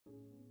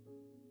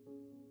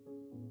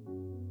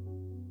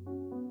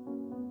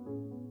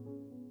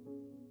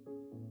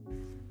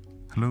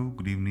Hello,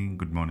 good evening,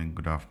 good morning,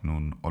 good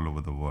afternoon, all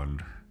over the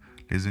world.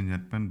 Ladies and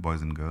gentlemen,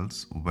 boys and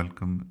girls,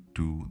 welcome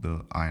to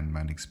the Iron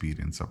Man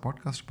Experience, a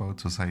podcast about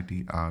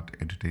society, art,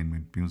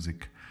 entertainment,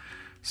 music,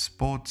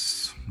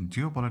 sports,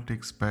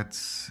 geopolitics,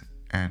 pets,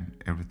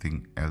 and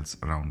everything else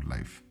around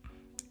life.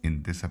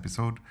 In this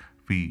episode,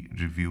 we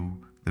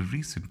review the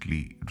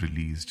recently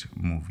released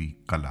movie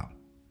Qala.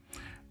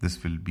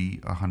 This will be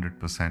a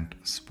 100%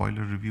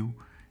 spoiler review.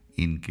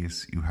 In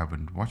case you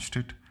haven't watched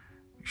it,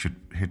 you should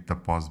hit the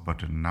pause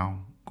button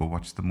now, go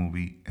watch the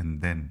movie,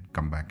 and then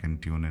come back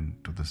and tune in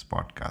to this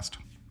podcast.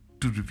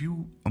 To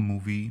review a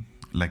movie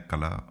like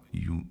Qala,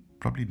 you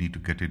probably need to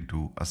get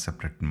into a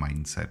separate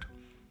mindset.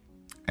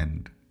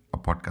 And a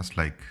podcast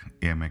like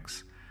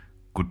AMX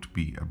could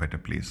be a better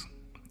place.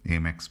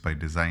 AMX by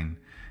design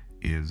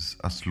is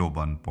a slow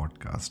burn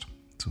podcast.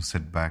 So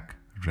sit back,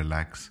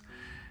 relax,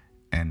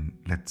 and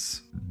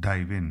let's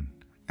dive in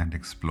and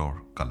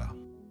explore Qala.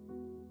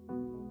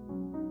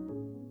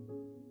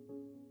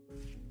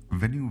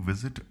 When you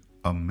visit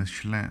a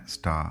Michelin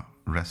star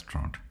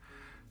restaurant,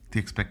 the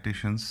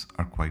expectations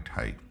are quite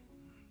high.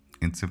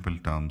 In simple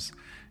terms,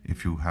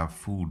 if you have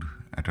food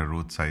at a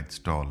roadside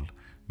stall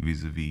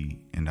vis-a-vis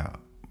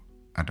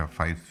at a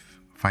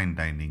fine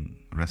dining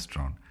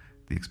restaurant,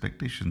 the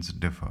expectations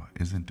differ,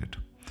 isn't it?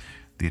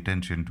 The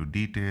attention to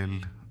detail,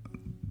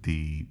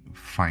 the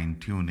fine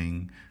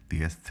tuning,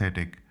 the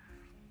aesthetic,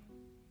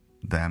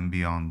 the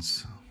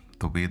ambience,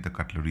 the way the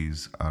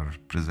cutleries are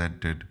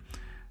presented,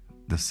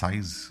 the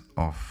size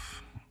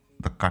of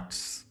the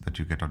cuts that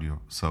you get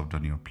served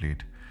on your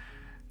plate,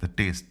 the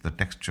taste, the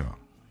texture,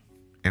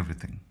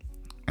 everything.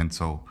 And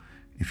so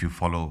if you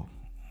follow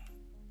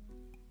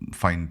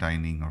fine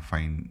dining or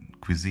fine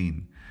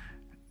cuisine,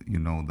 you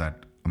know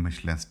that a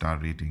Michelin star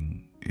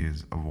rating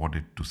is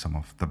awarded to some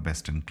of the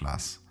best in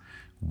class.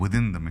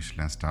 Within the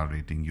Michelin star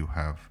rating, you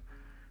have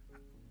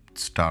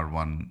star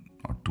 1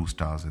 or 2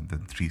 stars and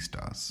then 3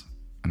 stars.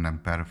 And I'm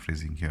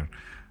paraphrasing here.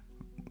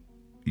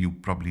 You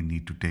probably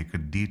need to take a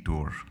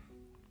detour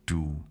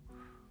to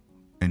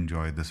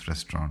enjoy this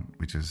restaurant,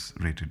 which is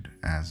rated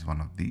as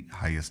one of the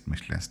highest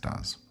Michelin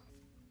stars.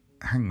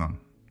 Hang on,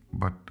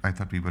 but I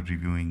thought we were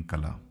reviewing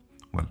Qala.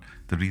 Well,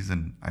 the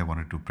reason I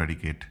wanted to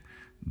predicate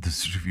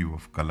this review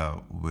of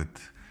Qala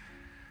with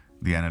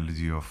the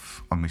analogy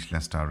of a Michelin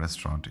star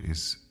restaurant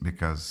is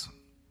because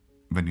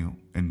when you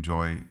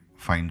enjoy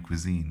fine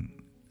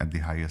cuisine at the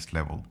highest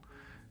level,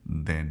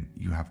 then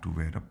you have to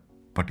wear a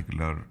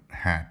particular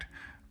hat,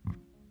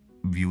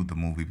 view the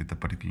movie with a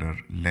particular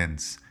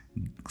lens,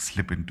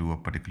 slip into a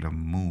particular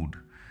mood,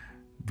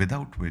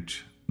 without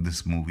which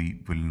this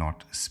movie will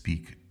not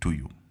speak to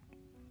you.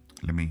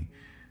 Let me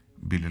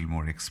be a little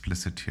more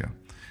explicit here.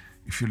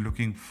 If you're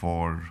looking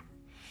for,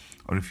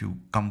 or if you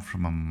come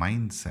from a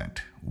mindset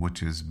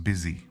which is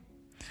busy,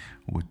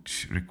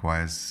 which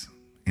requires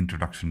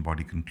introduction,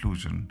 body,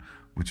 conclusion,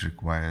 which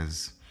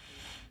requires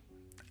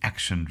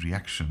action,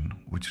 reaction,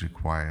 which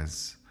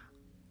requires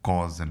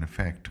cause and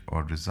effect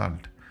or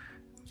result,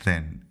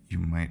 then you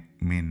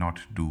may not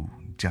do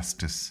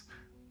justice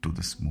to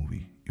this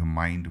movie. Your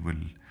mind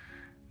will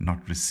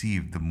not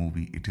receive the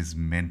movie it is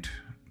meant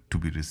to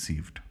be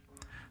received.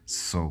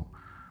 So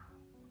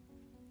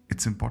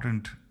it's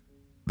important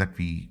that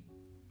we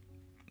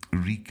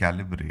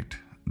recalibrate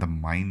the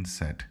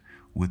mindset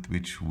with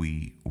which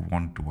we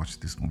want to watch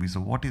this movie. So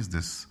what is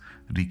this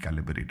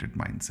recalibrated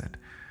mindset?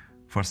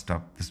 First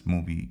up, this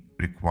movie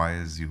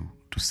requires you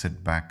to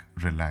sit back,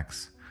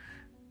 relax,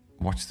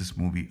 watch this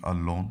movie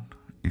alone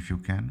if you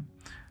can.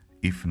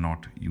 If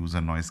not, use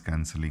a noise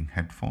cancelling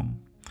headphone.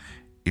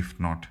 If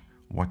not,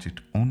 watch it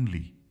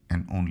only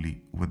and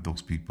only with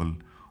those people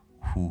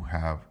who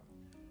have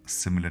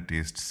similar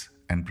tastes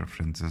and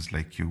preferences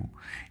like you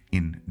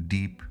in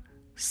deep,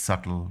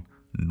 subtle,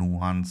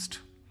 nuanced,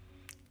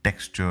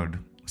 textured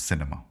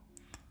cinema.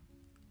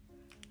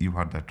 You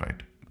heard that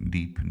right.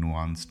 Deep,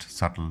 nuanced,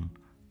 subtle,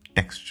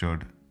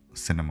 textured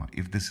cinema.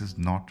 If this is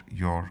not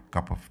your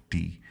cup of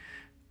tea,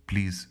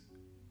 please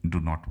do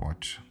not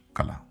watch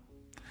Qala.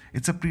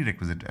 It's a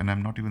prerequisite, and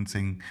I'm not even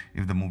saying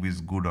if the movie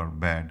is good or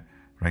bad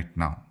right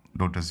now.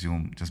 Don't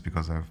assume just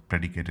because I've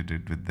predicated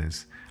it with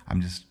this.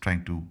 I'm just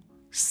trying to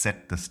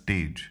set the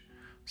stage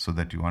so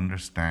that you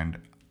understand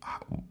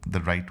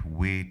the right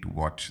way to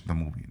watch the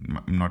movie.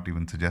 I'm not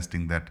even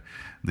suggesting that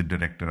the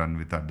director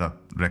Anvita Dutt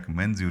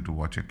recommends you to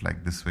watch it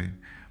like this way,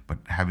 but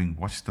having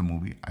watched the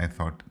movie, I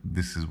thought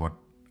this is what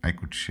I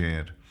could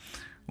share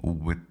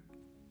with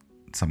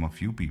some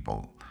of you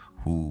people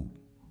who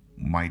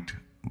might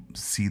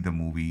see the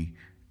movie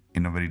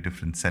in a very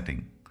different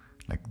setting.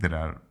 Like there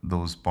are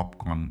those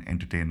popcorn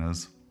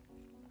entertainers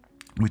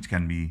which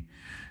can be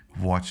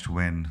watched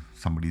when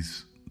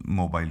somebody's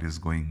mobile is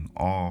going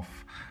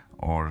off,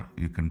 or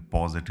you can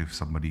pause it if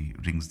somebody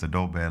rings the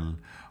doorbell,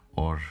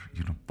 or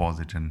pause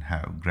it and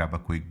grab a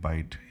quick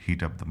bite,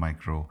 heat up the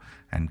micro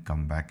and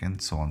come back,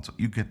 and so on. So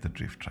you get the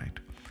drift, right?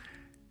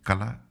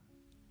 Qala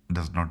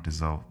does not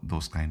deserve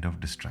those kind of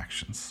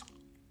distractions.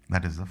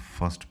 That is the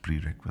first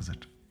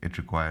prerequisite. It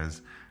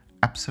requires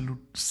absolute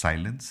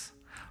silence,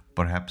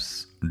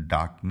 Perhaps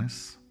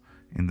darkness,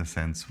 in the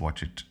sense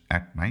watch it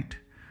at night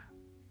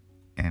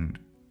and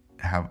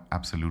have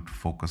absolute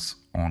focus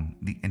on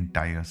the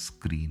entire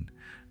screen,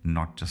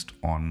 not just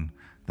on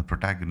the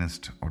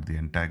protagonist or the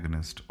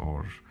antagonist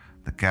or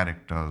the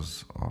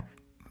characters or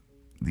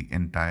the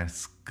entire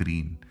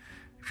screen.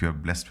 If you're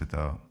blessed with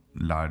a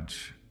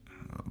large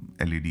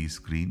LED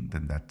screen,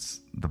 then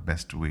that's the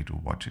best way to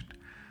watch it.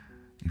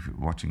 If you're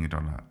watching it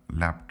on a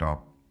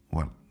laptop,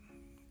 well,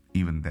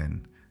 even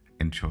then,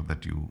 ensure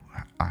that you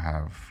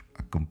have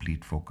a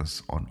complete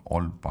focus on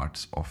all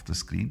parts of the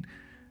screen.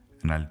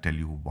 And I'll tell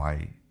you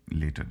why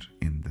later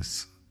in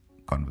this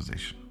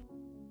conversation.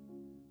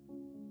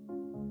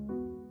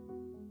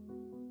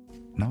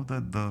 Now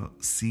that the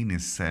scene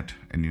is set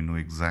and you know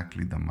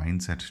exactly the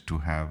mindset to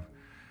have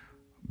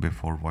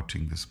before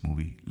watching this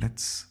movie,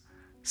 let's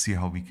see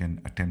how we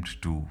can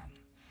attempt to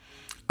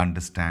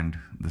understand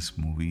this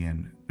movie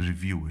and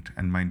review it.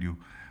 And mind you,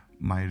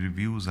 my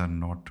reviews are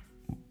not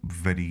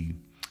very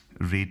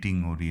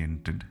rating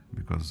oriented,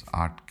 because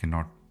art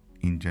cannot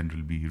in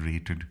general be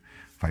rated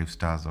 5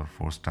 stars or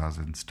 4 stars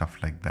and stuff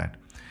like that.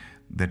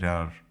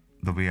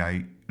 The way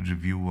I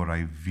review or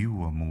I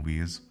view a movie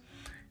is,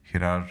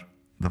 here are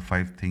the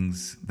 5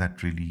 things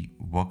that really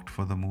worked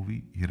for the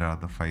movie. Here are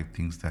the 5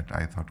 things that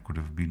I thought could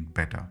have been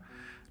better.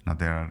 Now,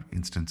 there are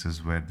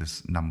instances where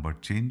this number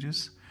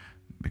changes,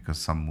 because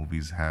some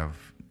movies have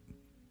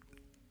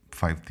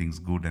 5 things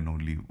good and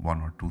only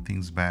 1 or 2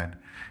 things bad.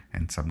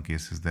 In some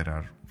cases, there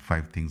are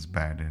 5 things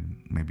bad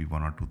and maybe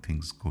 1 or 2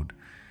 things good.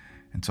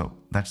 And so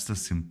that's the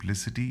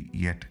simplicity,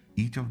 yet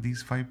each of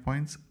these 5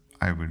 points,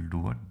 I will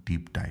do a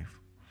deep dive.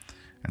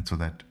 And so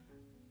that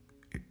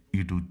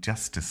you do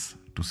justice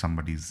to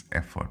somebody's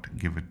effort,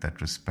 give it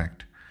that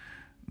respect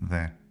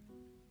that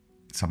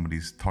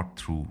somebody's thought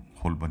through a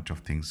whole bunch of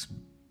things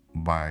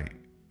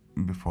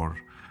before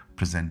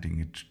presenting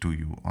it to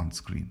you on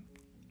screen.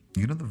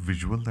 You know, the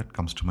visual that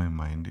comes to my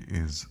mind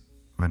is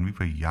when we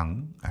were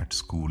young at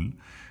school,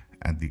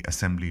 at the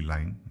assembly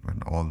line,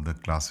 when all the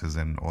classes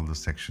and all the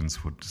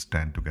sections would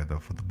stand together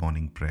for the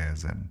morning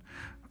prayers and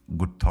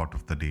good thought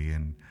of the day.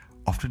 And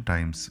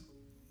oftentimes,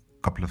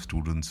 a couple of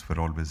students were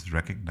always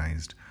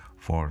recognized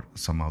for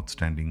some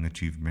outstanding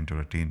achievement or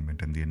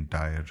attainment, and the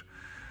entire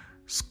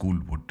school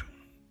would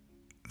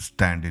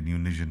stand in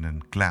unison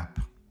and clap.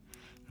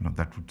 You know,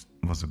 that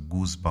was a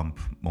goosebump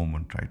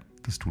moment, right?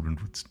 The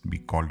student would be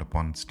called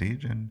upon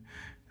stage and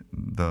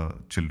the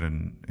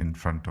children in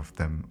front of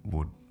them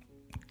would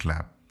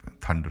clap. A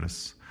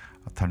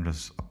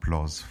thunderous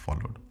applause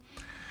followed.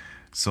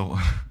 So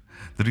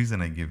the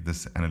reason I give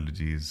this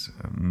analogy is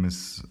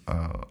Miss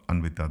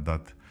Anvita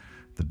Dutt,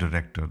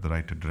 the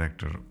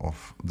writer-director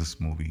of this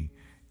movie,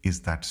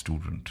 is that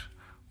student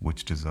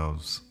which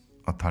deserves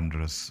a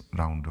thunderous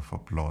round of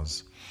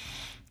applause.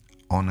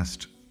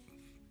 Honest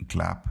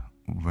clap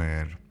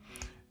where,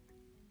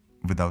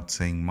 without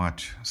saying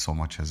much, so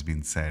much has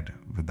been said,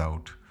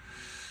 without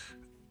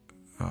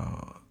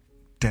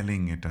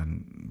telling it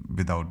and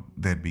without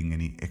there being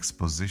any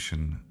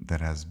exposition. There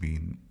has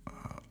been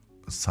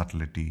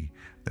subtlety,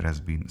 there has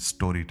been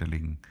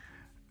storytelling,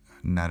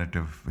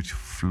 narrative which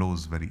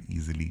flows very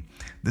easily.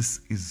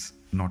 This is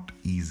not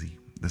easy.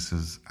 This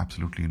is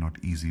absolutely not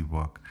easy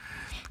work.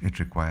 It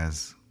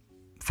requires,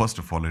 first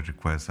of all, a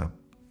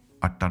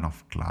ton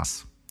of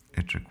class.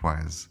 It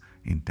requires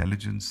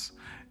intelligence.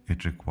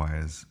 It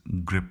requires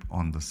grip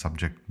on the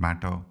subject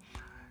matter.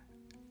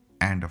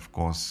 And of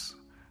course,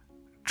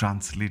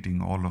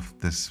 translating all of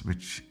this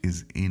which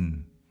is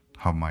in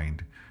her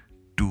mind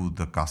to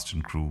the cast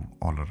and crew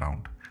all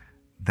around.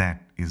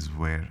 That is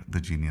where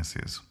the genius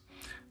is.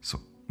 So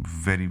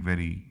very,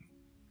 very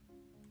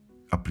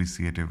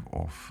appreciative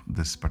of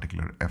this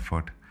particular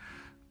effort.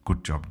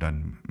 Good job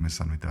done, Miss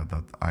Anvita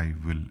Dutt. I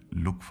will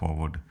look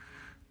forward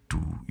to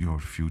your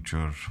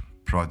future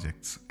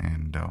projects,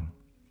 and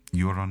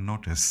you're on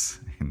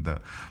notice in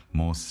the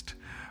most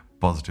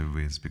positive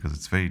ways, because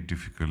it's very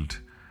difficult,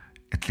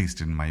 at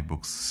least in my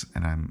books,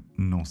 and I'm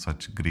no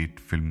such great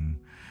film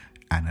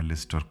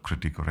analyst or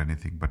critic or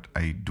anything, but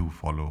I do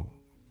follow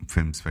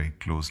films very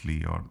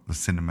closely, or the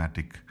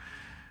cinematic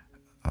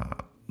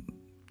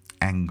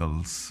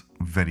angles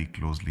very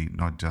closely,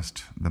 not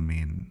just the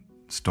main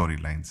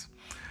storylines.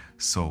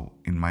 So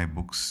in my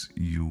books,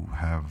 you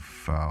have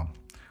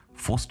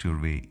forced your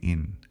way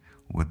in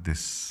with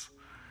this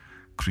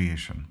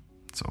creation.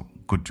 So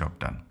good job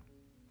done.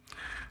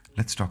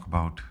 Let's talk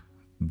about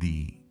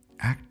the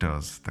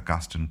actors, the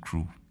cast and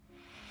crew.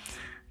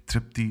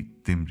 Tripti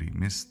Dimri,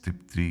 Miss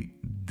Tripti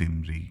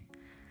Dimri,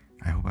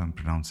 I hope I'm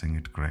pronouncing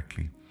it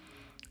correctly,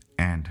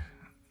 and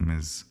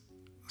Ms.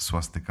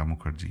 Swastika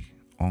Mukherjee.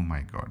 Oh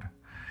my God.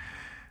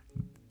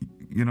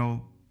 You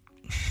know,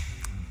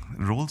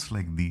 roles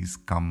like these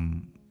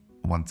come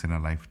once in a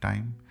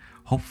lifetime.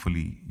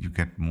 Hopefully you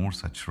get more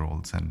such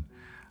roles, and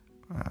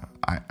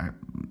I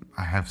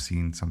have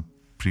seen some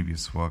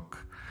previous work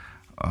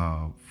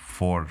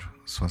for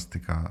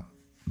Swastika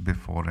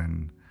before,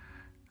 and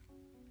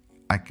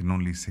I can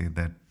only say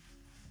that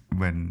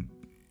when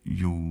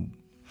you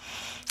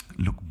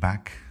look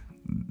back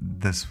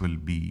this will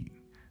be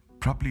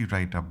probably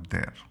right up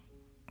there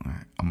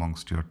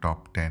amongst your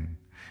top 10,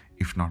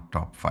 if not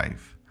top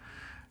 5.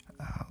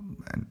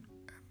 And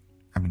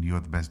I mean, you're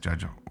the best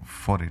judge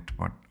for it,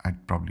 but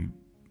I'd probably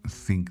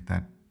think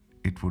that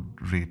it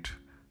would rate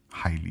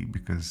highly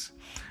because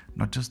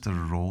not just the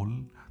role,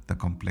 the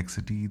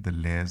complexity, the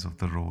layers of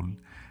the role,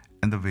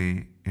 and the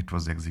way it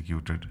was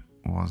executed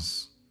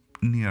was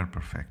near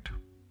perfect.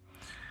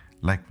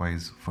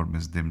 Likewise for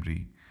Miss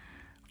Dimri,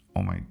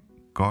 oh my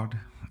God,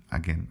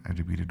 again, I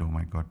repeated oh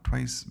my God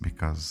twice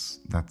because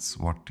that's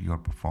what your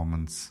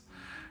performance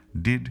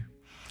did.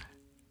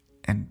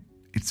 And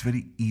it's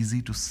very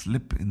easy to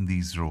slip in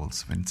these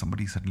roles. When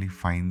somebody suddenly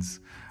finds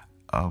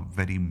a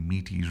very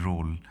meaty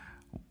role,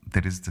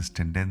 there is this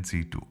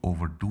tendency to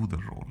overdo the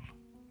role,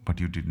 but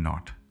you did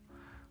not.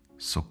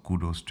 So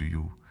kudos to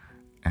you,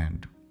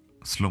 and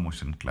slow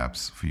motion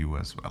claps for you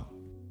as well.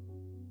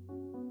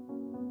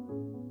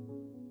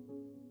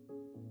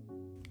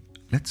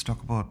 Let's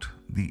talk about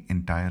the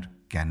entire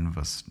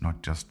canvas,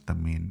 not just the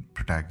main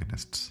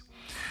protagonists.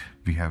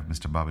 We have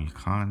Mr. Babil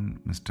Khan,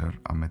 Mr.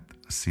 Amit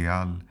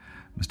Sial,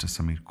 Mr.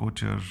 Samir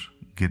Kochar,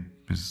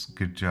 Ms.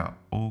 Girja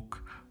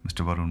Oak,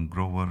 Mr. Varun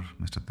Grover,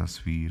 Mr.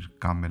 Tasveer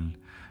Kamil,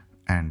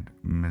 and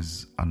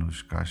Ms.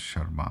 Anushka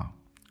Sharma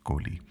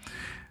Kohli.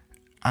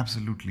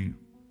 Absolutely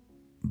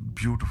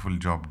beautiful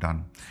job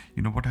done.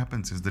 You know, what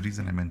happens is, the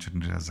reason I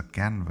mentioned it as a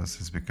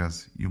canvas is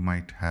because you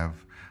might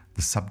have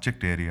the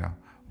subject area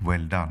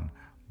well done,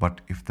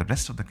 but if the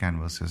rest of the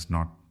canvas is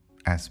not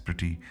as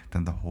pretty,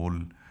 then the whole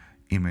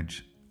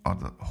image or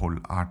the whole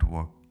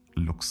artwork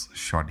looks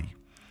shoddy.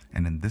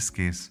 And in this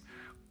case,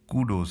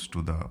 kudos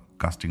to the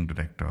casting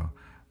director,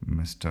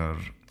 Mr.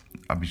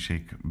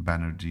 Abhishek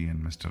Banerjee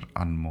and Mr.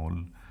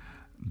 Anmol.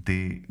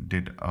 They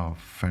did a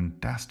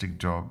fantastic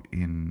job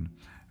in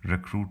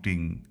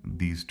recruiting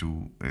these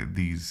two,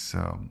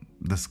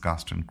 this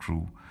cast and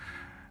crew.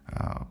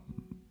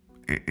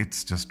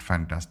 It's just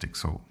fantastic.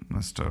 So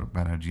Mr.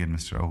 Banerjee and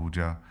Mr.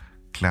 Ahuja,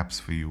 claps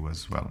for you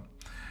as well.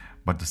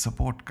 But the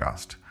support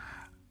cast,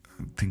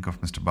 think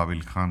of Mr.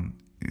 Babil Khan,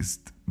 is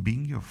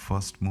being your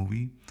first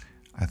movie.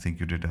 I think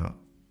you did a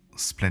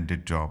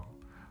splendid job.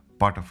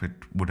 Part of it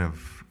would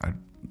have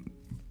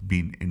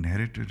been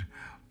inherited,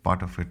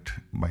 part of it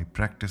by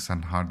practice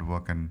and hard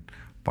work, and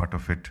part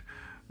of it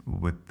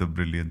with the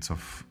brilliance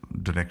of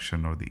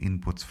direction or the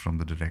inputs from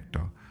the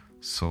director.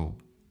 So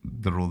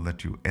the role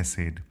that you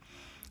essayed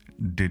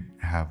did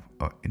have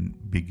a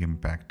big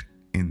impact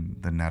in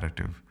the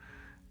narrative,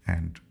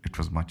 and it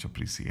was much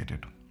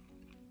appreciated.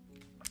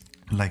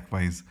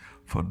 Likewise,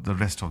 for the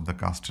rest of the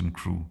cast and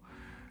crew,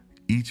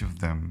 each of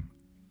them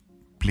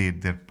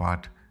played their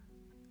part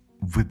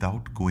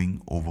without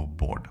going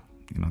overboard.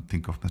 You know,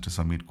 think of Mr.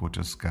 Samir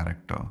Kochar's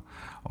character,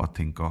 or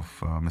think of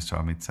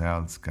Mr. Amit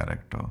Sayal's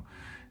character.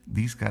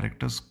 These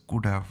characters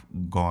could have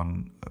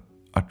gone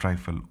a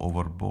trifle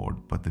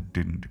overboard, but they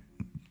didn't,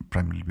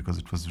 primarily because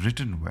it was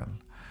written well,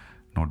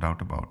 no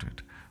doubt about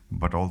it,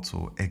 but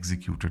also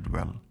executed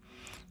well.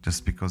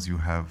 Just because you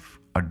have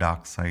a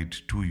dark side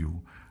to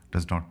you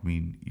does not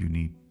mean you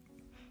need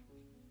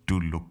to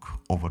look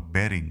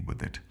overbearing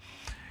with it.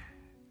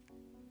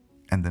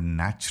 And the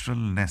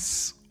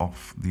naturalness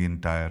of the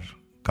entire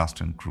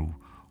cast and crew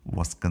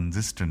was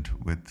consistent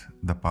with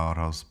the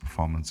powerhouse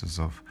performances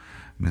of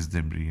Ms.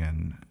 Dimri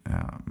and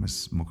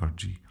Ms.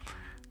 Mukherjee.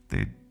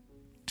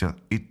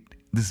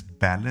 This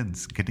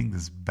balance, getting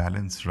this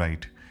balance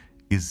right,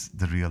 is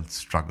the real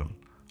struggle.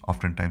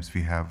 Oftentimes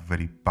we have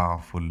very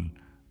powerful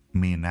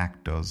main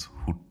actors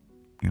who,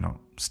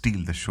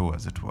 steal the show,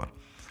 as it were.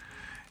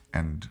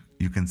 And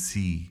you can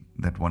see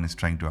that one is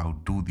trying to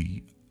outdo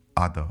the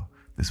other.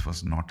 This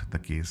was not the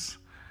case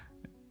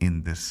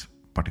in this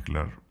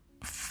particular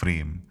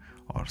frame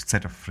or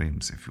set of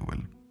frames, if you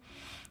will.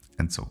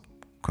 And so,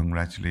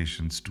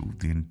 congratulations to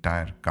the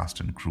entire cast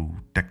and crew,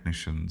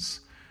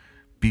 technicians,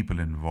 people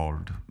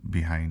involved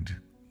behind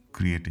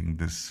creating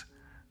this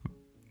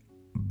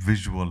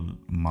visual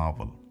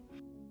marvel.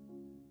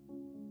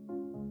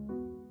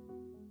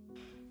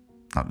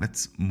 Now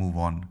let's move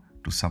on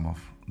to some of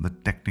the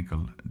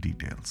technical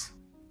details.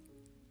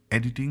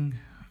 Editing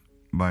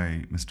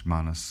by Mr.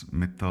 Manas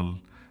Mittal,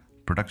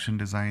 production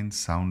design,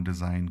 sound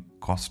design,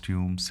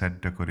 costume,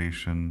 set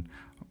decoration,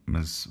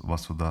 Ms.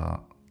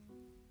 Vasudha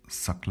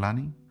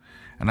Saklani.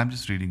 And I'm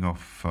just reading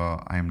off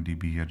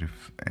IMDb here.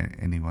 If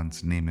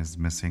anyone's name is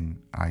missing,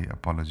 I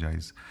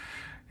apologize.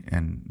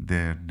 And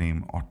their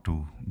name ought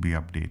to be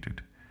updated.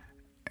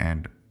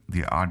 And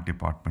the art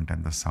department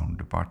and the sound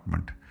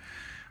department.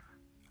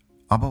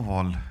 Above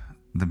all,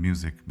 the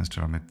music,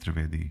 Mr. Amit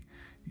Trivedi,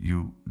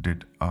 you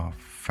did a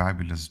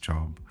fabulous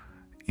job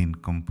in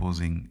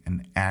composing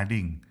and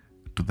adding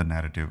to the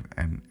narrative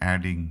and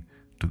adding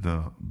to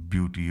the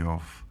beauty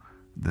of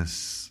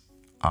this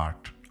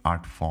art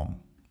form.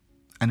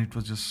 And it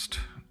was just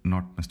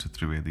not Mr.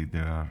 Trivedi.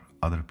 There are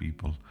other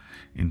people,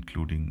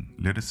 including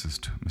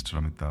lyricist Mr.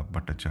 Amitabh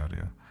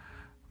Bhattacharya.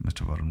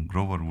 Mr. Varun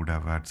Grover would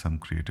have had some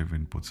creative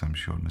inputs, I'm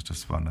sure. Mr.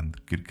 Swanand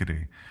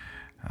Kirkire,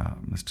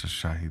 Mr.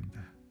 Shahid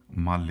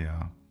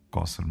Malya,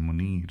 Kausar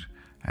Munir,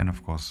 and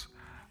of course,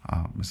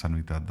 Miss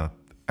Anvita Dutt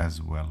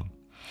as well.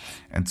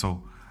 And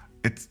so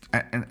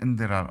and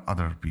there are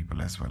other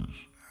people as well.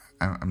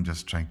 I'm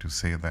just trying to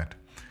say that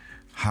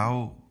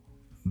how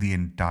the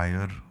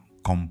entire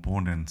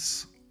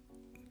components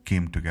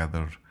came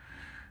together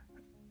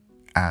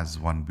as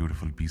one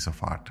beautiful piece of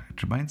art.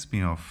 It reminds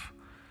me of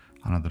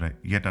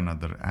yet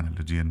another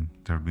analogy, and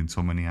there have been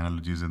so many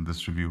analogies in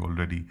this review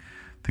already.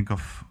 Think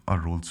of a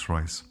Rolls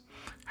Royce,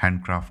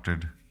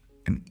 handcrafted,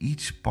 and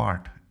each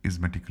part is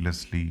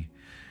meticulously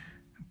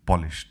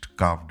polished,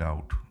 carved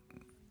out.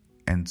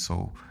 And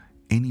so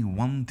any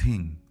one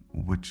thing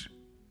which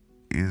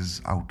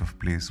is out of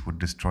place would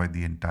destroy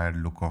the entire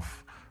look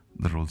of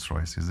the Rolls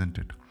Royce, isn't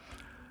it?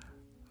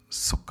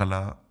 So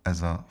Qala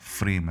as a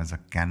frame, as a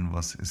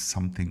canvas, is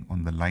something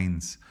on the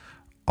lines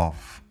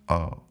of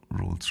a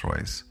Rolls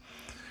Royce,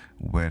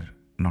 where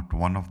not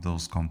one of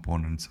those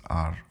components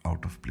are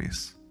out of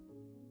place.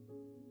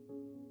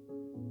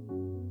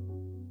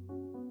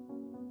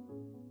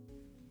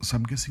 So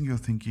I'm guessing you're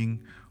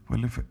thinking,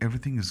 well, if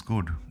everything is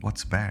good,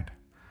 what's bad?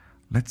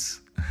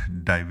 Let's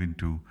dive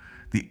into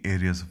the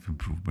areas of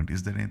improvement.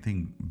 Is there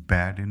anything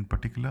bad in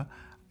particular?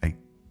 I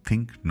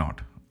think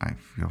not.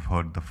 If you've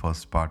heard the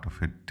first part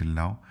of it till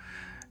now,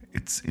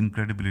 it's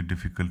incredibly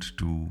difficult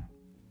to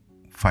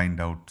find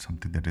out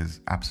something that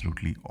is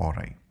absolutely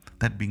alright.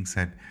 That being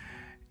said,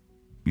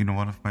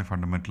 one of my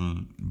fundamental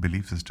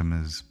belief system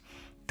is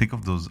think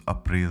of those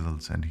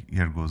appraisals, and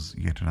here goes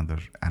yet another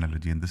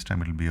analogy, and this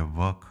time it'll be a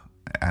work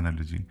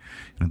analogy.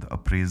 The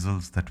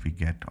appraisals that we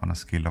get on a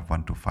scale of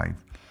 1 to 5.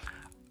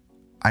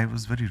 I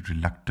was very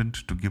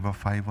reluctant to give a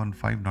 5 on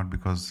 5, not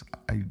because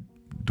I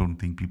don't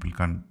think people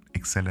can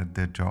excel at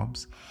their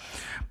jobs,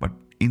 but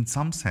in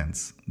some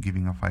sense,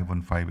 giving a 5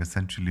 on 5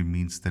 essentially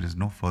means there is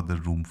no further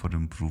room for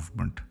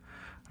improvement,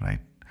 right?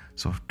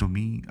 So to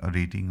me, a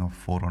rating of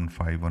 4 on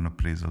 5 on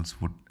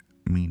appraisals would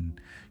mean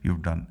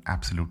you've done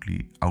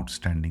absolutely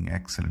outstanding,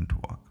 excellent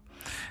work.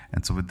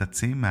 And so with that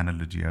same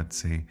analogy, I'd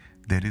say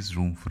there is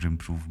room for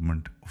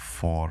improvement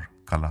for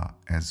Qala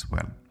as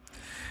well.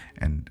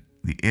 And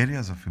the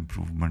areas of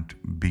improvement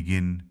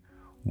begin,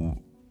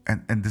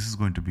 and this is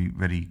going to be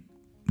very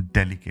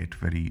delicate,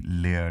 very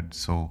layered,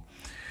 so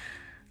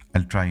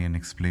I'll try and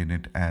explain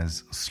it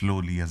as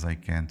slowly as I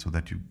can so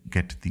that you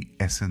get the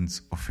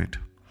essence of it.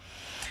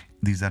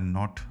 These are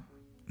not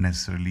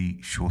necessarily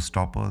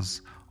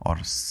showstoppers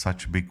or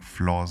such big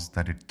flaws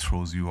that it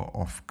throws you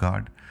off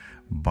guard,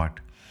 but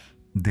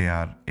they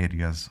are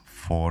areas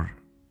for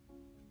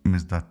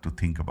Ms. Dutt to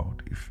think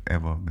about. If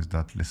ever Ms.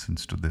 Dutt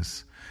listens to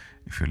this,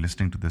 if you're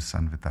listening to this,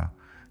 Anvita,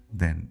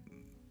 then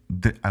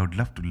I would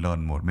love to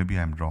learn more. Maybe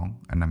I'm wrong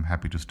and I'm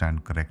happy to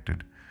stand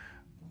corrected,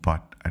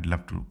 but I'd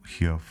love to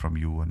hear from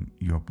you and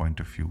your point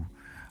of view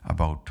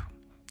about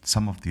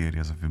some of the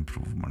areas of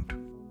improvement.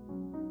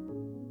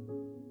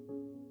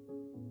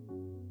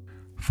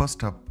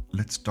 First up,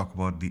 let's talk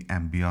about the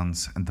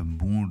ambience and the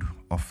mood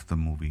of the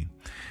movie.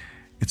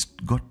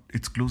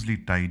 It's closely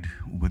tied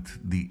with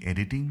the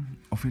editing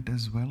of it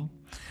as well.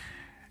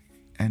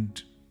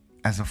 And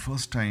as a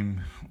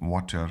first-time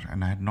watcher,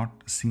 and I had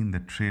not seen the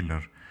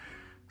trailer,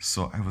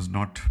 so I was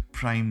not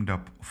primed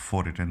up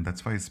for it, and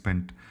that's why I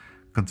spent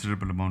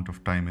considerable amount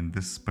of time in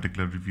this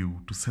particular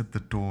review to set the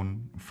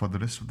tone for the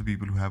rest of the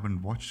people who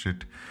haven't watched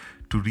it,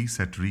 to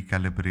reset,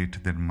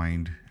 recalibrate their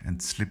mind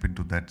and slip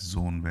into that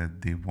zone where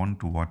they want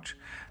to watch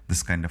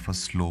this kind of a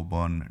slow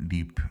burn,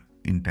 deep,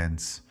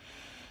 intense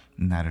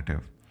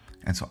narrative.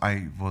 And so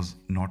I was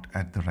not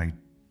at the right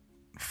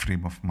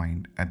frame of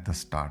mind at the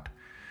start.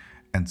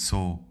 And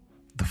so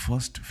the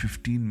first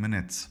 15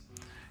 minutes,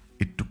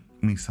 it took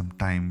me some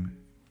time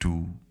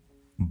to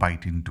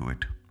bite into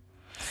it.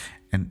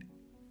 And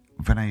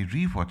when I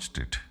rewatched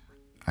it,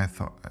 I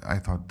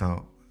thought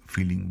the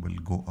feeling will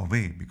go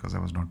away because I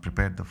was not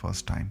prepared the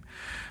first time.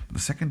 But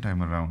the second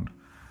time around,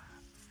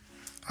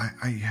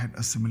 I had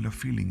a similar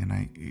feeling,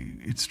 and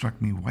it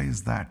struck me, why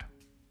is that?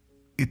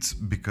 It's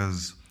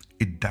because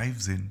it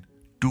dives in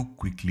too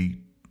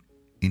quickly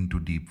into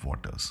deep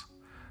waters.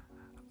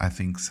 I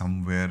think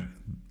somewhere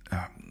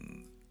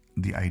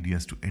the idea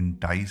is to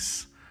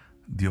entice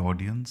the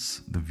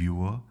audience, the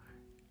viewer,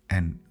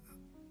 and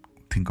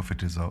think of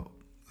it as a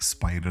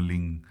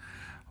spiraling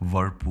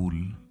whirlpool,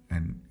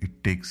 and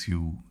it takes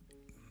you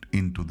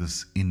into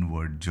this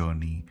inward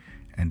journey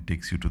and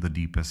takes you to the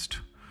deepest,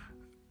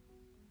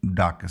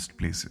 darkest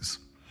places.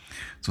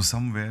 So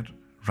somewhere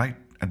right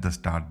at the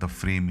start, the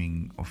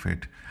framing of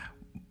it,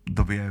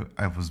 the way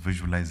I was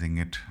visualizing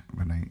it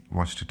when I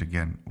watched it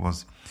again,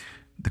 was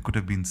there could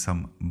have been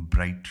some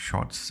bright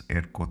shots,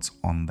 air quotes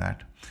on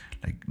that,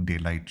 like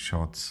daylight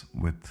shots,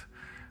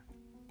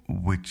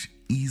 which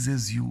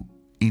eases you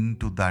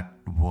into that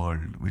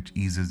world, which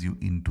eases you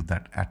into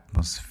that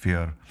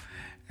atmosphere,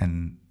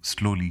 and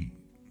slowly,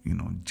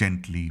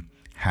 gently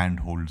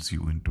handholds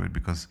you into it,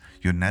 because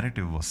your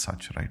narrative was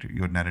such, right?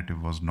 Your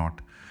narrative was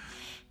not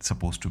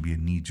supposed to be a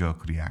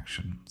knee-jerk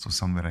reaction. So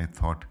somewhere I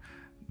thought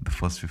the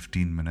first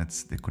 15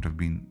 minutes, there could have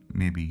been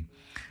maybe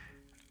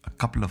a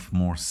couple of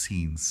more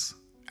scenes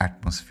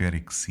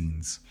atmospheric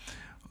scenes,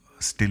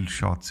 still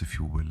shots, if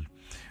you will,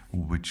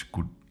 which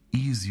could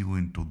ease you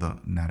into the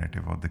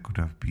narrative, or there could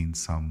have been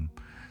some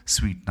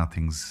sweet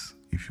nothings,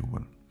 if you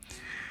will.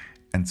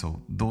 And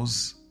so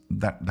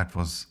that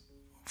was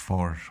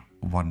for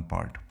one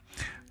part.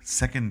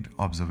 Second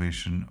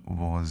observation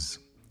was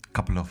a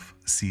couple of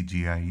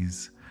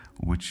CGIs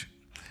which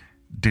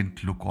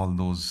didn't look all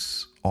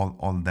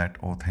that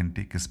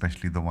authentic,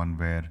 especially the one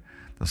where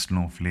the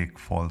snowflake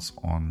falls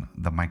on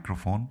the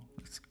microphone.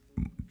 It's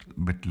a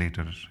bit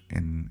later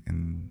in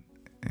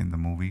the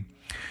movie.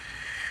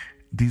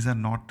 These are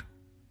not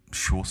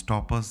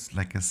showstoppers,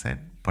 like I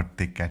said, but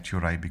they catch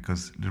your eye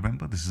because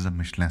remember, this is a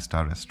Michelin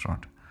star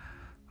restaurant.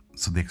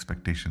 So the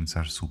expectations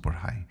are super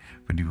high.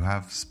 When you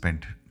have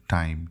spent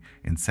time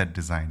in set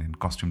design, in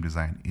costume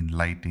design, in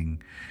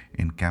lighting,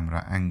 in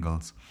camera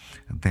angles,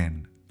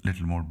 then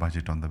little more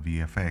budget on the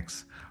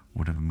VFX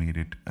would have made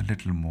it a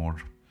little more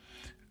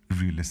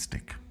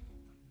realistic.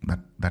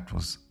 That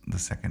was the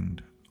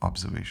second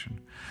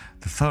observation.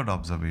 The third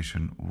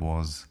observation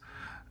was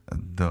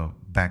the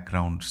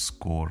background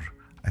score.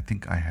 I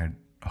think I had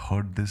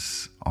heard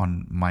this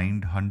on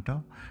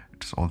Mindhunter.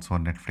 It's also a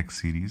Netflix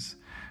series,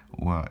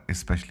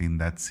 especially in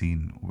that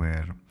scene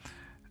where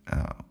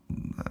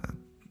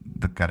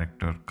the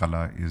character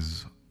Qala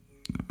is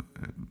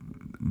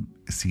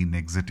seen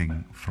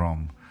exiting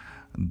from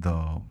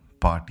the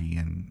party,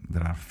 and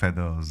there are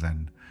feathers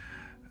and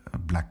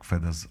black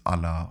feathers, a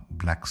la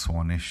Black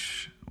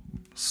Swanesque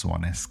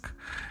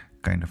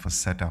kind of a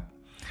setup.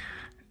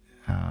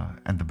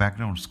 And the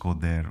background score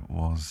there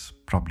was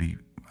probably,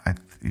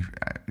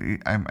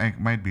 I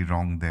might be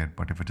wrong there,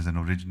 but if it is an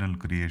original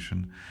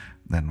creation,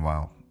 then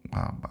wow,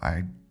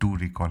 I do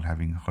recall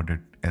having heard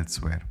it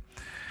elsewhere.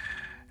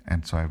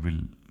 And so I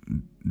will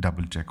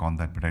double check on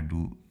that, but I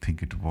do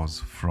think it was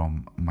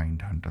from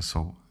Mindhunter.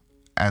 So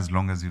as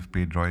long as you've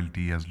paid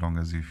royalty, as long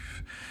as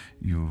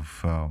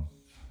you've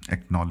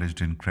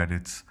acknowledged in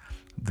credits,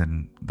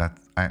 then that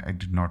I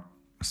did not.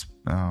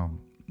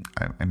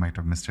 I might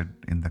have missed it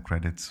in the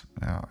credits.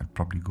 I'd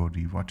probably go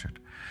rewatch it,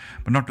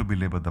 but not to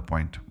belabor the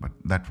point. But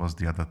that was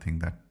the other thing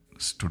that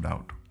stood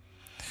out.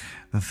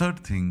 The third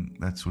thing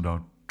that stood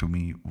out to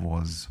me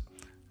was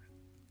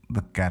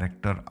the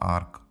character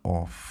arc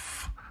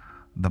of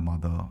the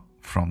mother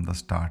from the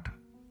start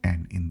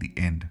and in the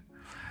end.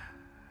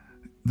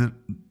 The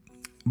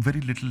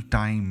very little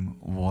time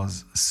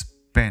was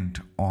spent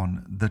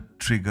on the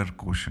trigger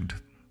quotient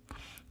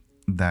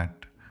that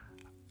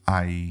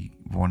I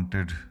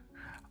wanted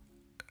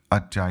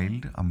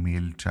a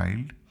male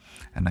child,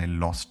 and I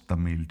lost the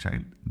male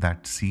child.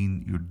 That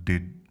scene you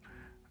did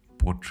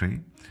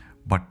portray,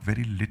 but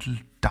very little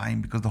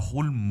time, because the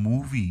whole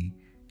movie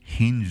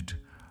hinged,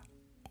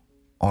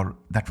 or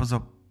that was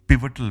a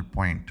pivotal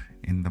point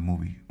in the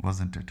movie,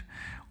 wasn't it?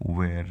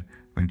 Where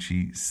when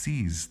she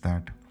sees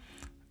that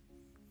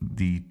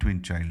the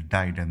twin child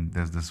died, and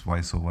there's this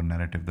voiceover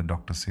narrative, the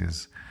doctor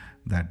says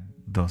that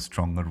the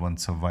stronger one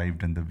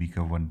survived and the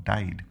weaker one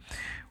died.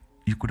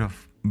 You could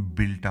have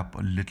built up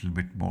a little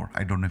bit more.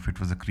 I don't know if it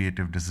was a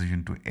creative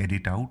decision to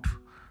edit out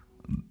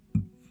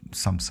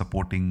some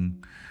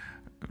supporting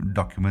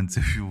documents,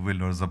 if you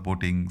will, or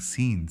supporting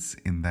scenes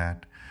in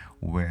that,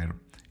 where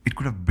it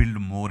could have built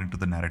more into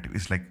the narrative.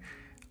 It's like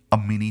a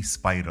mini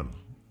spiral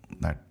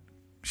that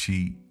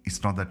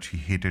it's not that she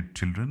hated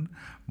children,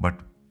 but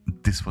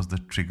this was the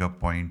trigger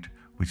point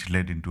which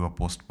led into a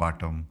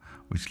postpartum,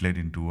 which led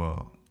into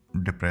a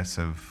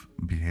depressive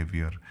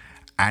behavior,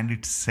 and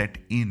it set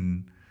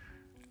in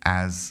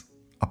as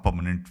a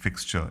permanent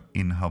fixture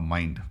in her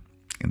mind,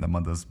 in the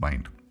mother's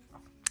mind.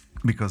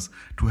 Because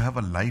to have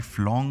a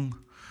lifelong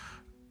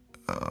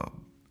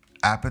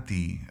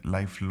apathy,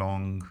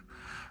 lifelong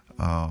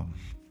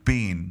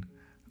pain,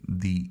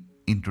 the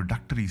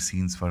introductory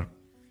scenes were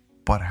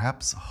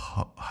perhaps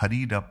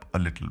hurried up a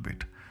little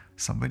bit.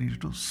 Somebody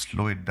needed to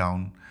slow it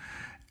down,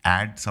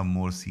 add some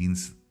more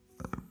scenes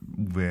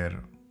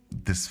where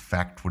this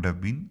fact would have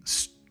been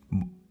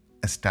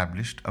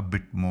established a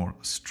bit more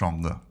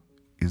stronger,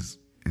 is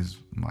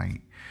my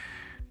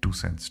 2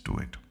 cents to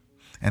it.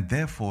 And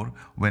therefore,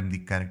 when the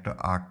character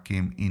arc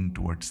came in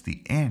towards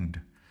the end,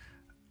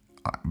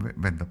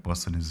 when the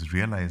person is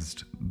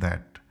realized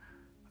that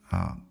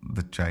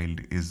the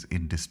child is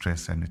in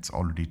distress and it's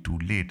already too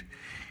late,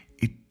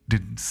 it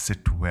didn't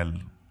sit well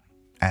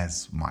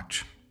as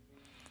much.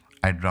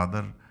 I'd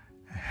rather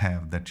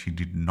have that she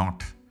did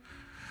not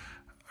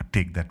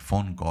take that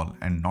phone call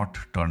and not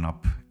turn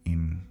up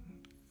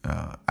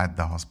at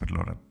the hospital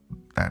or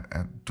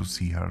to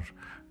see her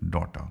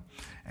daughter.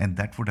 And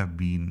that would have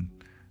been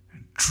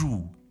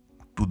true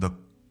to the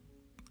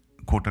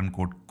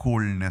quote-unquote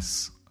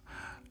coldness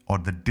or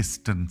the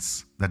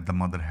distance that the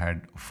mother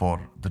had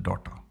for the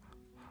daughter.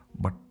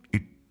 But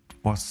it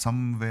was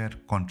somewhere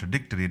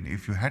contradictory. And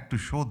if you had to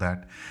show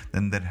that,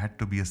 then there had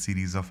to be a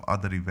series of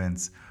other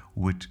events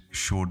which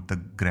showed the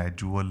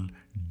gradual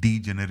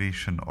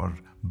degeneration or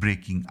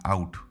breaking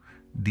out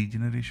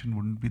degeneration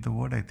wouldn't be the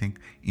word. I think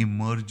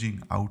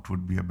emerging out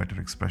would be a better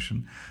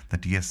expression.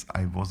 That yes,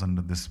 I was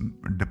under this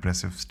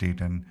depressive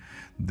state and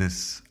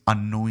this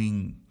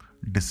unknowing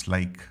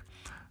dislike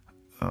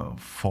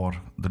for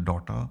the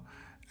daughter,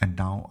 and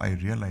now I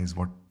realize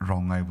what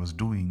wrong I was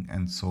doing,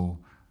 and so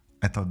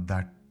I thought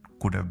that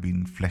could have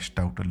been fleshed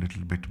out a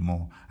little bit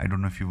more. I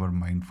don't know if you were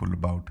mindful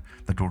about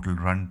the total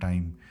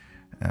runtime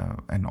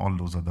and all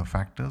those other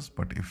factors,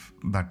 but if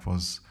that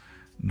was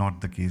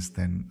not the case,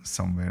 then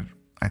somewhere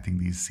I think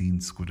these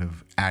scenes could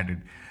have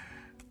added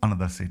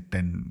another, say,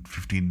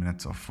 10-15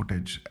 minutes of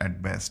footage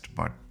at best,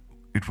 but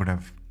it would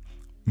have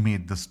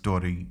made the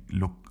story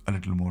look a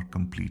little more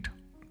complete.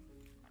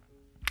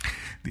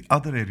 The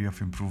other area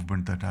of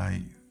improvement that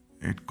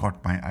it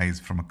caught my eyes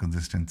from a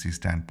consistency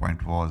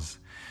standpoint was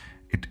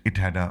it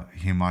had a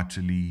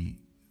Himachali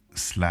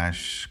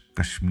 /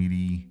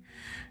 Kashmiri.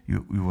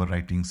 You were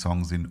writing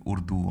songs in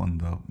Urdu on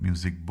the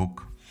music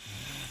book,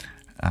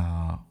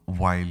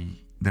 while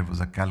there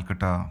was a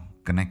Calcutta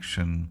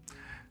connection.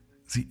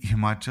 See,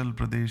 Himachal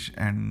Pradesh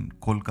and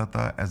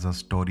Kolkata as a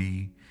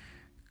story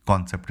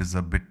concept is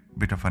a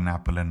bit of an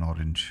apple and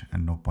orange,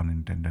 and no pun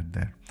intended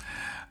there.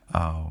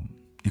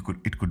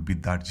 It could be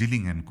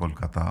Darjeeling and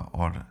Kolkata,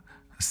 or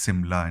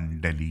Simla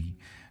and Delhi.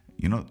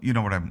 You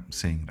know what I'm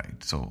saying,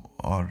 right? So,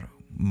 or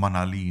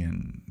Manali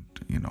and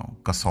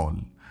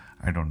Kasol.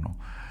 I don't know.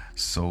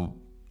 So,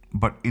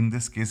 but in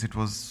this case, it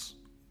was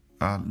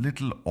a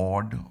little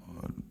odd.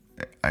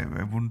 I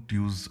wouldn't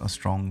use a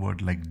strong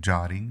word like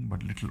jarring,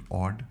 but little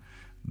odd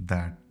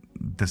that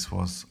this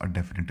was a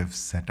definitive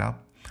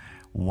setup.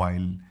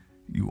 While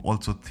you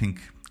also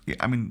think,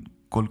 I mean,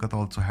 Kolkata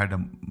also had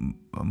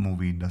a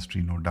movie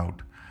industry, no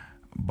doubt.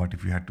 But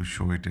if you had to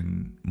show it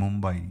in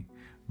Mumbai,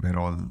 where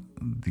all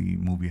the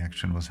movie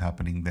action was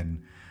happening,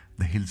 then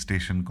the hill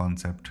station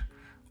concept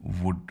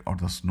or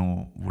the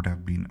snow would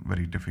have been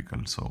very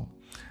difficult. So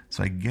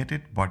I get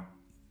it, but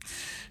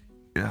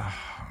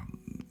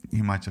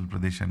Himachal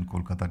Pradesh and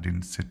Kolkata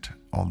didn't sit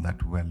all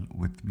that well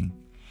with me.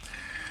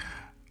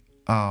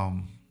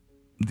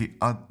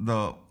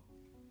 The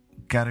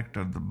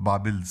character, the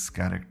Babil's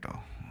character,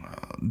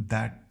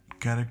 that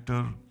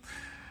character,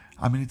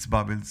 I mean, it's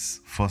Babil's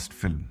first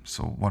film,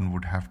 so one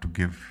would have to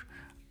give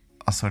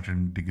a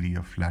certain degree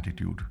of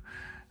latitude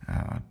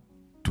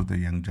to the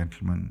young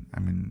gentleman. I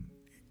mean,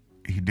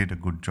 he did a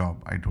good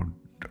job. I don't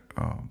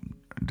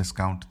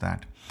discount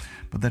that.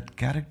 But that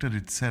character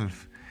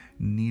itself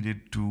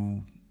needed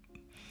to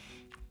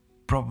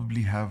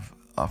probably have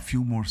a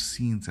few more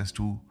scenes as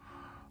to,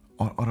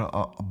 or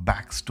a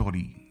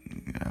backstory.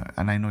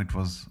 And I know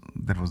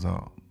there was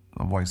a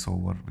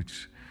voiceover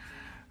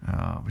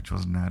which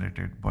was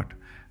narrated, but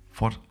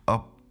for a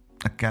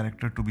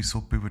character to be so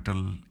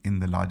pivotal in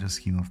the larger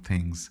scheme of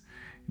things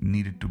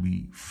needed to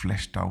be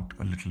fleshed out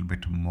a little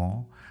bit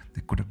more.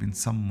 There could have been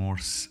some more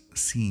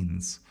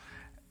scenes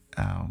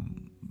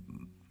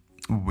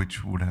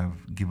which would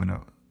have given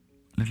a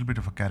little bit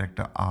of a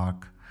character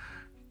arc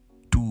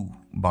to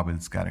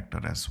Babil's character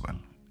as well,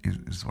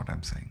 is what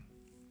I'm saying.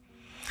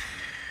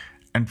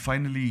 And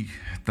finally,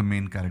 the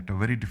main character,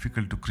 very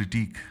difficult to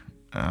critique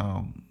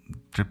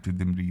Tripti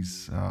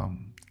Dimri's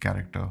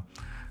character,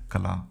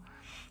 Qala.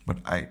 But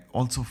I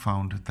also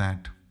found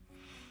that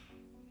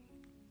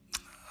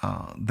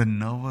the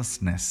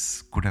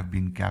nervousness could have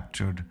been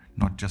captured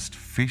not just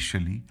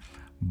facially,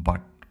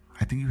 but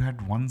I think you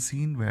had one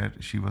scene where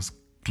she was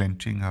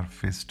clenching her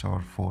fist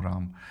or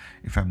forearm,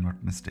 if I'm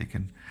not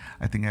mistaken.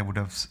 I think I would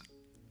have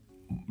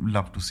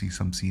loved to see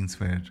some scenes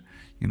where,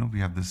 we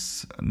have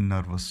this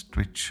nervous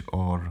twitch,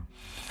 or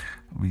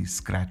we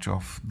scratch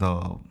off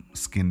the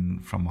skin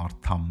from our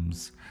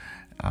thumbs,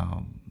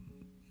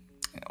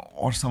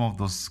 or some of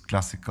those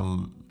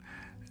classical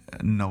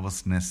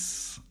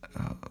nervousness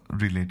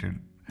related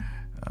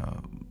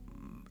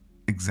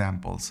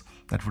examples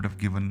that would have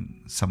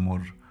given some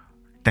more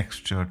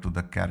texture to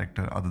the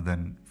character, other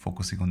than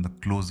focusing on the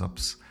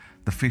close-ups,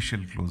 the facial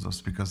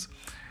close-ups, because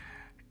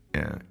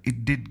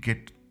it did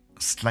get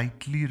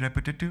slightly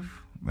repetitive.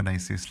 When I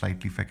say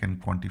slightly, if I can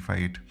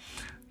quantify it,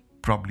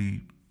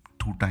 probably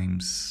 2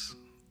 times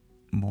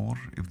more.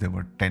 If there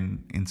were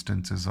 10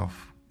 instances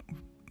of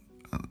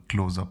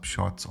close-up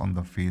shots on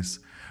the face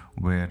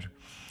where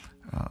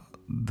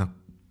the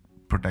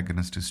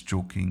protagonist is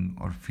choking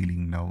or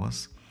feeling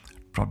nervous,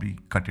 probably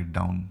cut it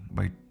down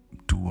by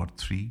 2 or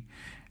 3.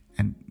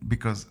 And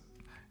because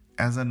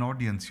as an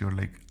audience, you're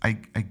like, I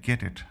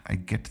get it, I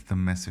get the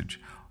message.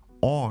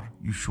 Or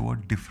you show a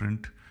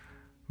different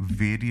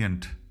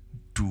variant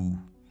to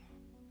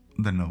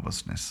the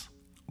nervousness.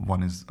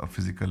 One is a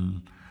physical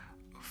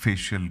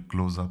facial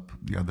close-up,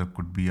 the other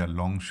could be a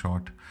long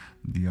shot,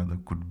 the other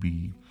could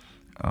be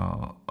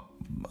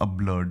a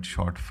blurred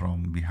shot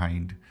from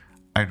behind.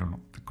 I don't know,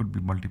 there could be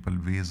multiple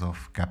ways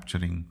of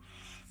capturing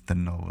the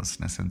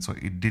nervousness, and so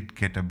it did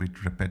get a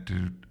bit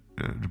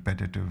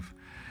repetitive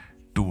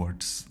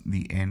towards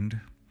the end,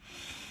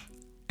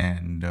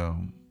 and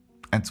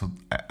so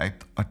I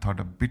thought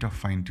a bit of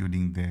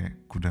fine-tuning there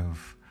could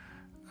have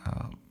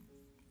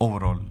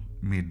overall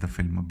made the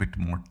film a bit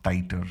more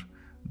tighter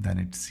than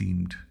it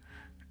seemed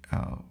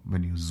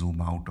when you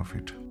zoom out of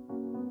it.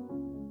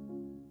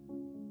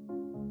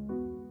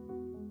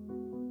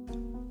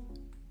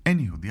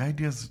 Anywho, the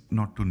idea is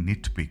not to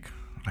nitpick,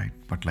 right?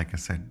 But like I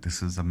said,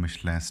 this is a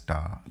Michelin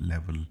star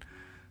level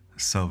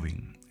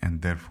serving,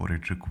 and therefore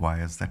it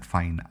requires that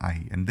fine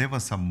eye. And there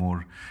was some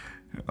more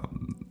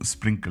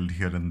sprinkled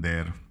here and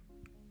there.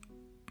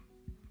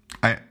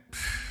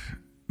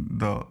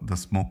 The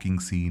smoking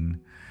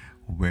scene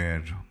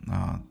where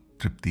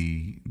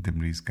Tripti,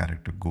 Dimri's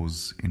character,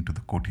 goes into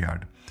the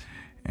courtyard,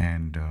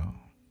 and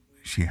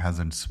she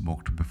hasn't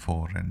smoked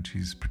before, and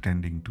she's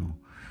pretending to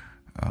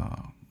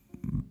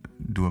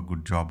do a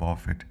good job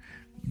of it.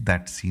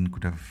 That scene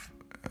could have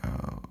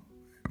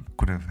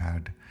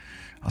had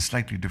a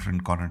slightly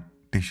different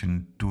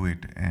connotation to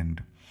it,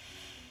 and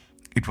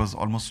it was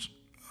almost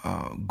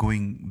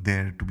going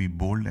there to be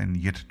bold and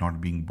yet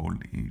not being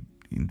bold.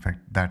 In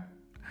fact, that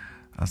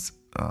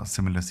a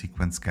similar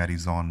sequence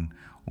carries on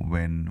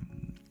when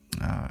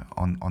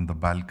on the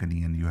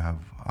balcony, and you have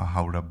a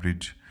Howrah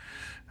Bridge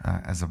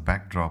as a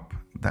backdrop.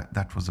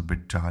 That was a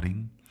bit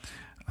jarring.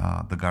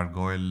 The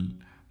gargoyle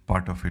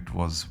part of it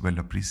was well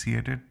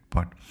appreciated,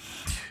 but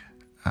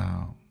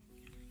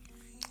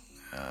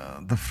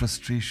the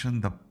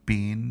frustration, the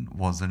pain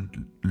wasn't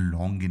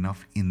long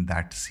enough in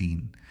that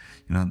scene.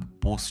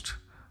 Post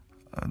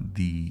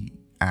the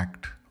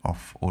act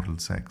of oral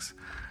sex,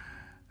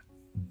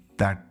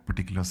 that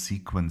particular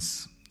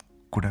sequence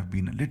could have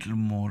been a little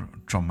more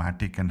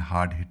traumatic and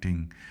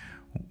hard-hitting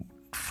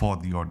for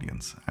the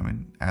audience. I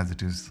mean, as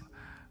it is,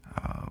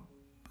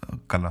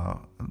 Qala,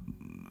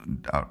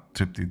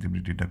 Tripti,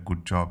 Dimri did a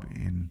good job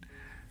in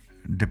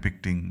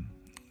depicting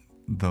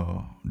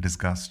the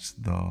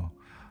disgust, the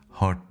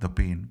hurt, the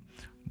pain.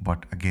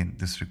 But again,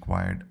 this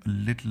required a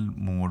little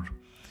more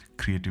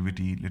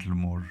creativity, little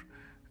more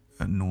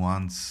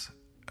nuance,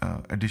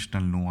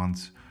 additional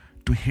nuance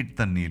to hit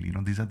the nail.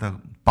 These are the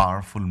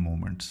powerful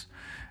moments,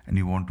 and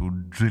you want to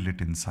drill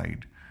it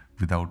inside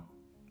without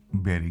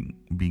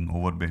being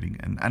overbearing.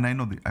 And I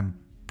know I'm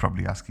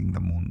probably asking the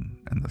moon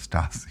and the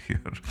stars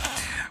here,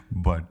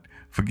 but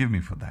forgive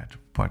me for that.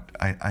 But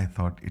I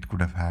thought it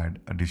could have had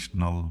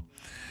additional,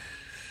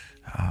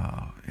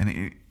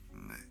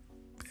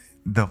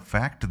 the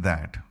fact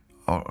that,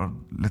 or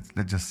let's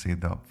just say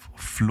the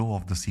flow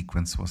of the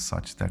sequence was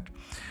such that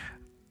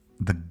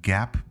the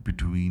gap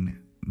between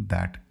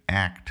that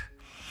act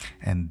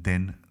and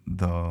then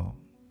the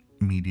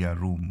media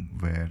room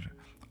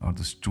or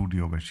the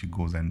studio where she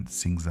goes and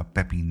sings a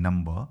peppy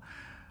number,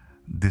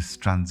 this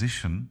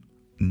transition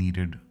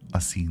needed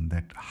a scene.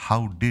 That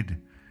how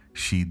did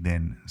she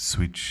then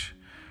switch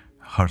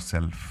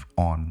herself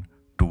on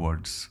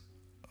towards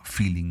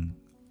feeling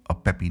a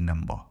peppy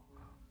number?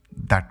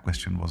 That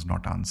question was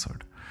not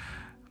answered.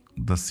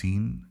 The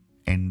scene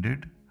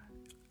ended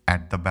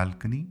at the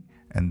balcony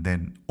and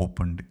then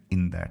opened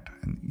in that.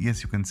 And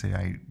yes, you can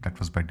say that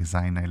was by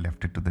design. I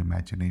left it to the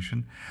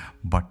imagination,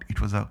 but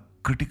it was a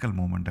critical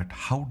moment that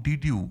how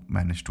did you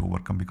manage to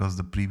overcome? Because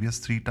the previous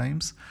 3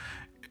 times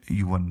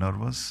you were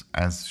nervous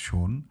as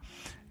shown,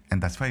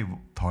 and that's why I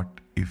thought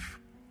if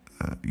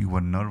you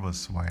were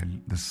nervous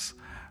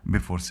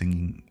before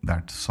singing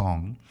that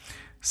song,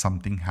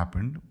 something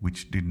happened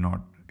which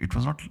it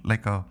was not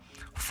like a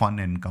fun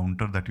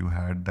encounter that you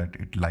had, that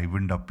it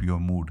livened up your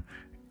mood.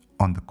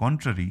 On the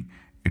contrary,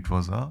 it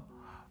was a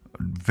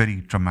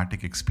very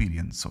traumatic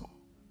experience. So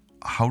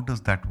how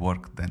does that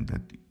work then,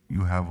 that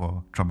you have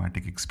a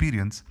traumatic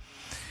experience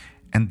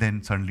and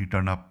then suddenly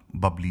turn up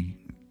bubbly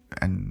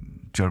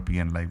and chirpy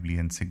and lively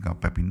and sing a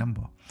peppy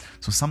number?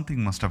 So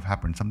something must have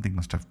happened, something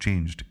must have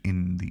changed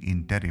in the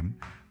interim,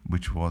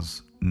 which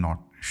was not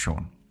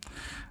shown.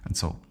 And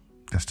so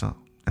just a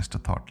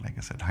thought. Like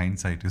I said,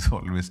 hindsight is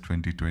always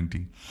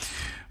 2020.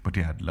 But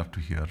yeah, I'd love to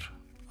hear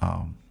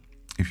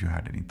if you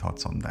had any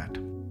thoughts on that.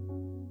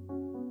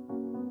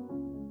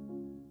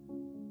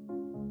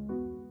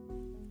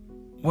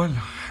 Well,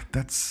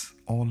 that's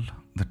all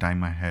the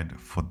time I had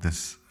for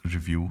this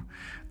review.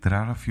 There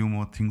are a few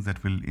more things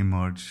that will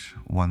emerge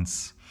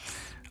once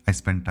I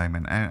spend time,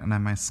 and I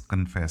must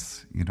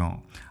confess,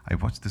 I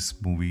watched this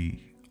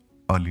movie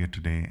earlier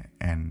today,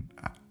 and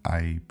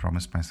I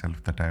promised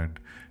myself that I'd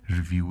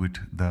review it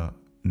the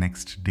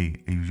next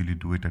day. I usually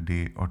do it a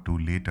day or 2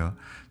 later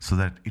so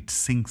that it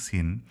sinks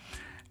in.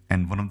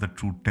 And one of the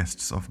true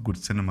tests of good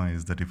cinema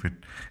is that if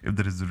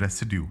there is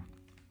residue,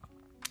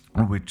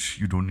 which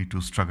you don't need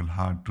to struggle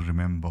hard to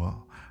remember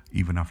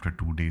even after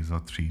 2 days or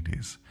 3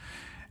 days.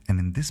 And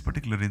in this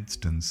particular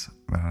instance,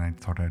 when I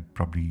thought I'd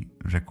probably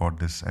record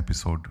this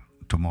episode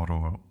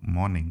tomorrow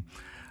morning,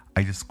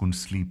 I just couldn't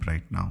sleep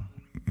right now.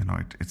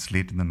 It's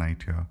late in the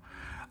night here.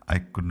 I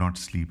could not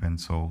sleep, and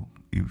so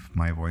if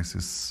my voice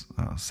is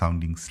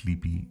sounding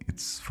sleepy,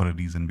 it's for a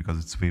reason, because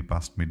it's way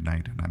past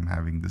midnight and I'm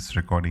having this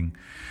recording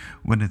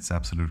when it's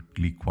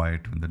absolutely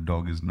quiet, when the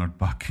dog is not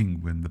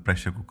barking, when the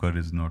pressure cooker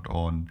is not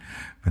on,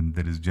 when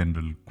there is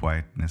general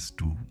quietness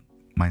to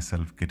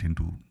myself get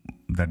into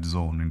that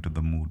zone, into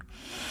the mood.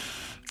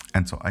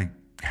 And so I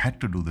had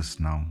to do this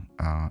now,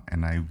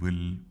 and I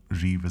will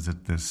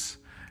revisit this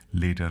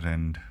later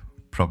and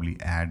probably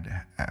have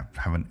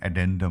an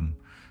addendum.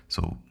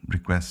 So,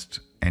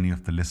 request any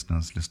of the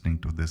listeners listening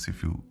to this,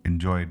 if you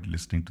enjoyed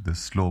listening to this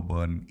slow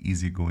burn,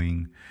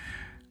 easygoing,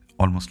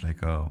 almost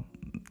like a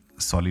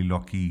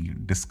soliloquy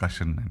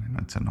discussion, and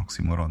it's an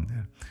oxymoron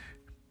there.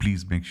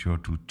 Please make sure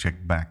to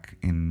check back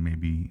in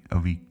maybe a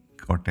week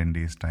or 10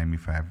 days' time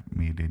if I have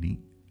made any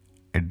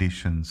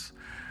additions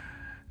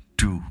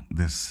to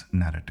this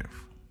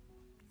narrative.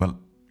 Well,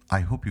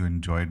 I hope you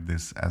enjoyed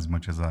this as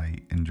much as I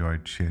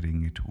enjoyed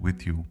sharing it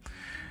with you.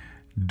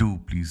 Do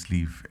please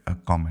leave a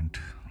comment,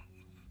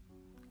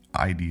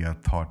 idea,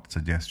 thought,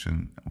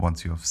 suggestion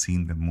once you have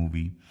seen the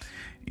movie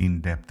in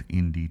depth,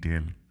 in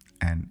detail,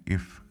 and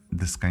if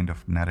this kind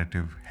of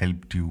narrative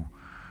helped you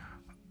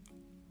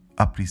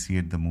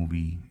appreciate the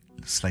movie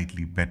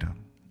slightly better,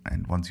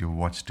 and once you've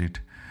watched it,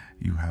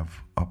 you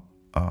have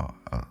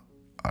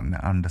an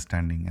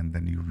understanding, and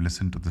then you've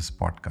listened to this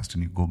podcast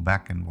and you go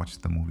back and watch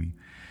the movie,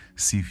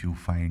 see if you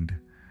find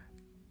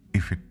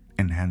if it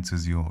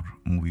enhances your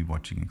movie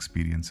watching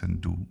experience, and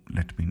do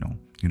let me know.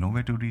 You know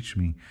where to reach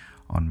me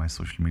on my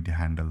social media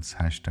handles,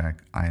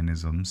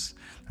 #Ionisms,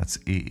 that's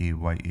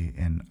AAYANISMS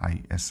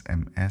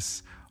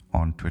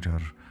on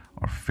Twitter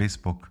or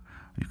Facebook.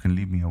 You can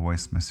leave me a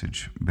voice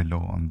message below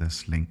on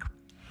this link.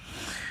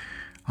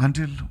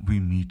 Until we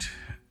meet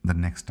the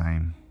next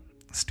time,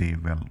 stay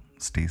well,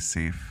 stay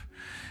safe,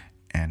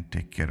 and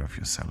take care of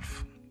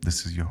yourself.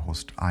 This is your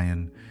host,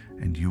 Ian,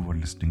 and you were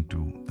listening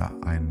to the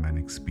Iron Man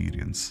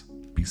Experience.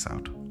 Peace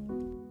out.